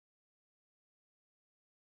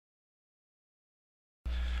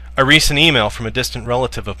A recent email from a distant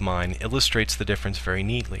relative of mine illustrates the difference very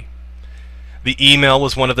neatly. The email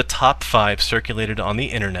was one of the top 5 circulated on the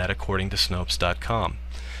internet according to Snopes.com,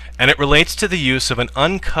 and it relates to the use of an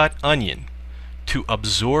uncut onion to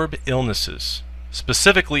absorb illnesses,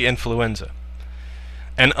 specifically influenza.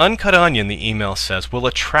 An uncut onion, the email says, will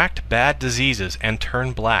attract bad diseases and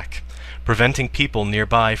turn black, preventing people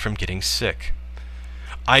nearby from getting sick.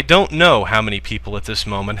 I don't know how many people at this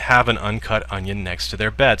moment have an uncut onion next to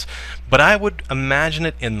their beds, but I would imagine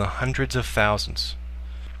it in the hundreds of thousands.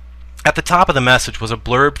 At the top of the message was a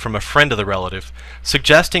blurb from a friend of the relative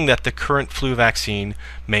suggesting that the current flu vaccine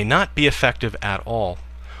may not be effective at all.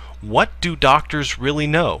 What do doctors really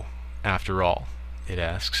know, after all? It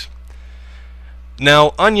asks.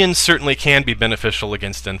 Now, onions certainly can be beneficial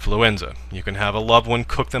against influenza. You can have a loved one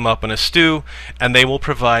cook them up in a stew, and they will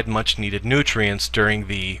provide much-needed nutrients during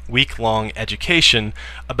the week-long education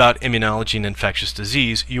about immunology and infectious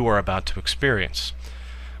disease you are about to experience.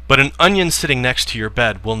 But an onion sitting next to your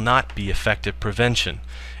bed will not be effective prevention,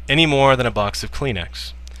 any more than a box of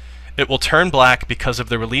Kleenex. It will turn black because of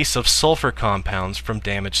the release of sulfur compounds from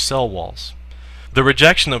damaged cell walls. The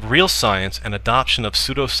rejection of real science and adoption of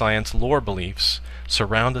pseudoscience lore beliefs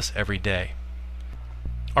surround us every day.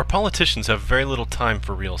 Our politicians have very little time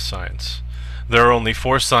for real science. There are only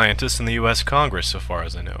 4 scientists in the U.S. Congress, so far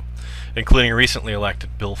as I know, including recently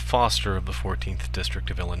elected Bill Foster of the 14th District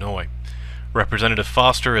of Illinois. Representative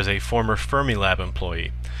Foster is a former Fermilab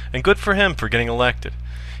employee, and good for him for getting elected.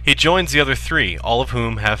 He joins the other 3, all of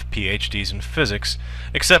whom have PhDs in physics,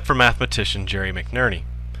 except for mathematician Jerry McNerney.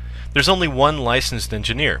 There's only one licensed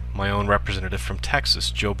engineer, my own representative from Texas,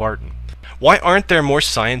 Joe Barton. Why aren't there more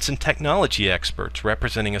science and technology experts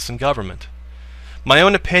representing us in government? My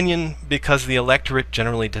own opinion, because the electorate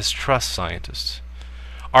generally distrusts scientists.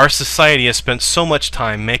 Our society has spent so much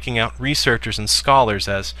time making out researchers and scholars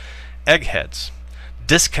as eggheads,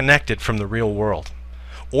 disconnected from the real world.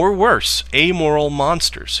 Or worse, amoral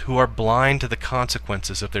monsters who are blind to the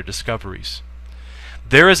consequences of their discoveries.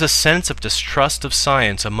 There is a sense of distrust of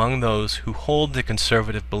science among those who hold the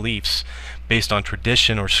conservative beliefs based on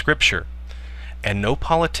tradition or scripture, and no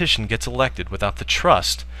politician gets elected without the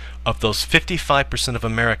trust of those 55% of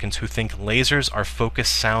Americans who think lasers are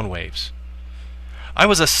focused sound waves. I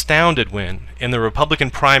was astounded when, in the Republican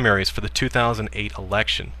primaries for the 2008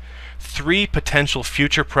 election, 3 potential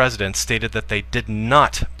future presidents stated that they did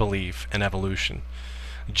not believe in evolution.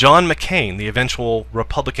 John McCain, the eventual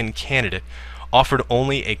Republican candidate, offered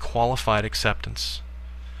only a qualified acceptance.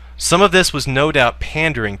 Some of this was no doubt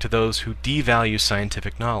pandering to those who devalue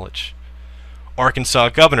scientific knowledge. Arkansas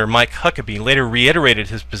Governor Mike Huckabee later reiterated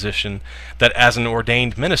his position that as an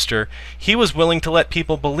ordained minister, he was willing to let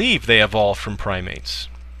people believe they evolved from primates.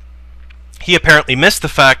 He apparently missed the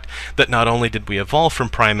fact that not only did we evolve from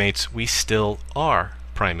primates, we still are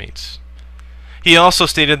primates. He also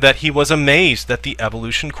stated that he was amazed that the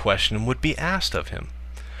evolution question would be asked of him.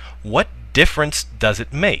 What difference does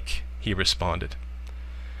it make? He responded.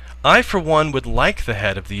 I, for one, would like the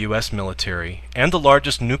head of the U.S. military and the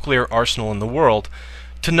largest nuclear arsenal in the world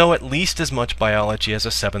to know at least as much biology as a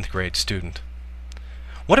 7th grade student.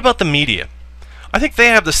 What about the media? I think they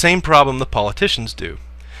have the same problem the politicians do.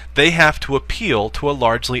 They have to appeal to a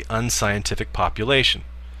largely unscientific population.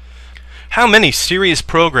 How many serious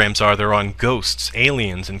programs are there on ghosts,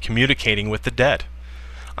 aliens, and communicating with the dead?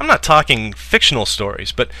 I'm not talking fictional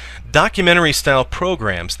stories, but documentary-style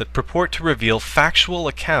programs that purport to reveal factual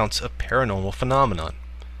accounts of paranormal phenomenon.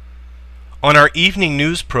 On our evening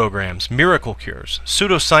news programs, miracle cures,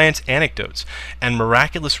 pseudoscience anecdotes, and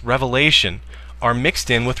miraculous revelation are mixed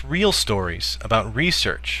in with real stories about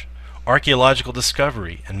research, archaeological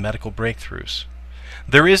discovery, and medical breakthroughs.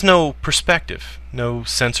 There is no perspective, no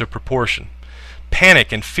sense of proportion.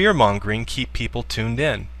 Panic and fear-mongering keep people tuned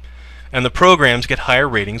in, and the programs get higher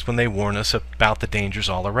ratings when they warn us about the dangers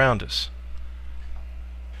all around us.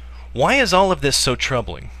 Why is all of this so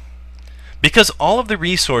troubling? Because all of the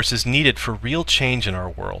resources needed for real change in our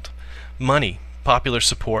world, money, popular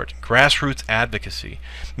support, grassroots advocacy,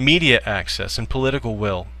 media access, and political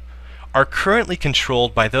will, are currently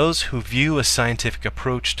controlled by those who view a scientific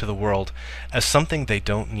approach to the world as something they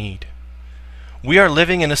don't need. We are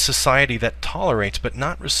living in a society that tolerates but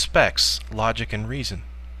not respects logic and reason.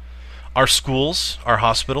 Our schools, our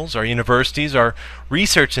hospitals, our universities, our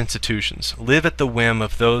research institutions live at the whim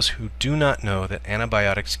of those who do not know that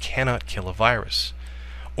antibiotics cannot kill a virus,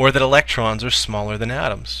 or that electrons are smaller than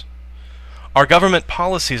atoms. Our government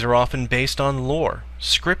policies are often based on lore,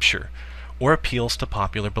 scripture, or appeals to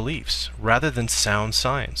popular beliefs, rather than sound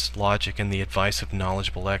science, logic, and the advice of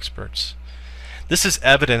knowledgeable experts. This is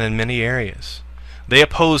evident in many areas. They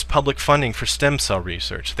oppose public funding for stem cell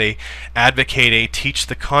research. They advocate a teach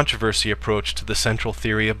the controversy approach to the central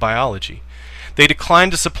theory of biology. They decline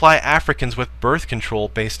to supply Africans with birth control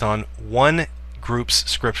based on one group's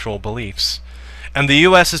scriptural beliefs. And the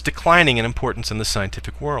U.S. is declining in importance in the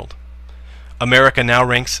scientific world. America now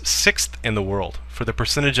ranks 6th in the world for the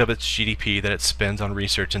percentage of its GDP that it spends on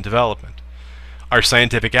research and development. Our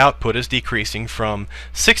scientific output is decreasing from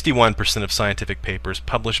 61% of scientific papers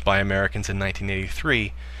published by Americans in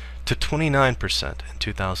 1983 to 29% in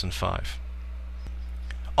 2005.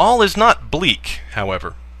 All is not bleak,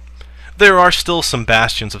 however. There are still some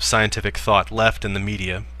bastions of scientific thought left in the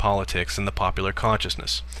media, politics, and the popular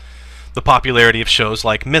consciousness. The popularity of shows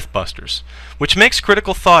like Mythbusters, which makes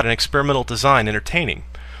critical thought and experimental design entertaining,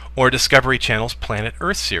 or Discovery Channel's Planet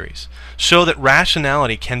Earth series, show that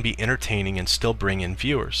rationality can be entertaining and still bring in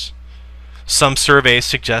viewers. Some surveys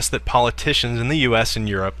suggest that politicians in the US and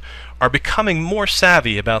Europe are becoming more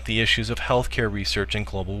savvy about the issues of healthcare research and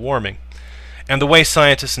global warming, and the way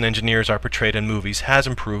scientists and engineers are portrayed in movies has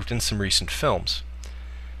improved in some recent films.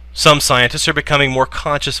 Some scientists are becoming more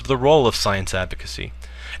conscious of the role of science advocacy,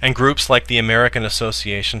 and groups like the American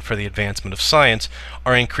Association for the Advancement of Science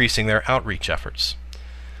are increasing their outreach efforts.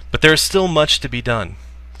 But there is still much to be done,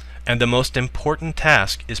 and the most important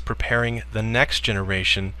task is preparing the next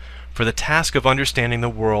generation for the task of understanding the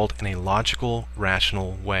world in a logical,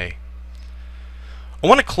 rational way. I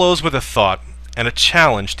want to close with a thought and a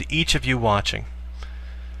challenge to each of you watching.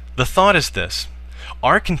 The thought is this: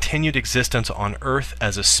 our continued existence on Earth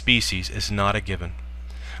as a species is not a given.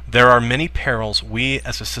 There are many perils we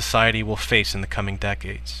as a society will face in the coming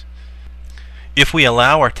decades. If we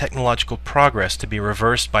allow our technological progress to be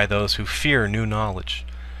reversed by those who fear new knowledge,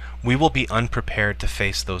 we will be unprepared to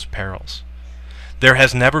face those perils. There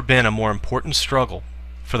has never been a more important struggle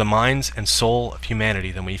for the minds and soul of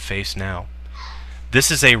humanity than we face now. This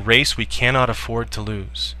is a race we cannot afford to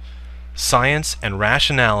lose. Science and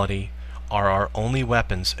rationality are our only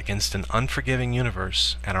weapons against an unforgiving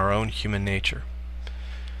universe and our own human nature.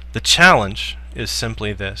 The challenge is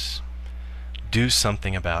simply this: do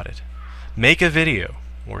something about it. Make a video,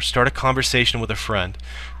 or start a conversation with a friend.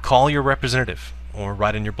 Call your representative, or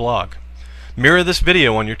write in your blog. Mirror this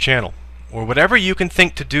video on your channel, or whatever you can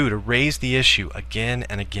think to do to raise the issue again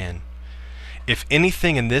and again. If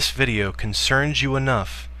anything in this video concerns you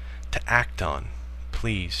enough to act on,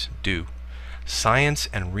 please do. Science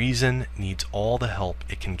and reason needs all the help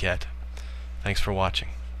it can get. Thanks for watching.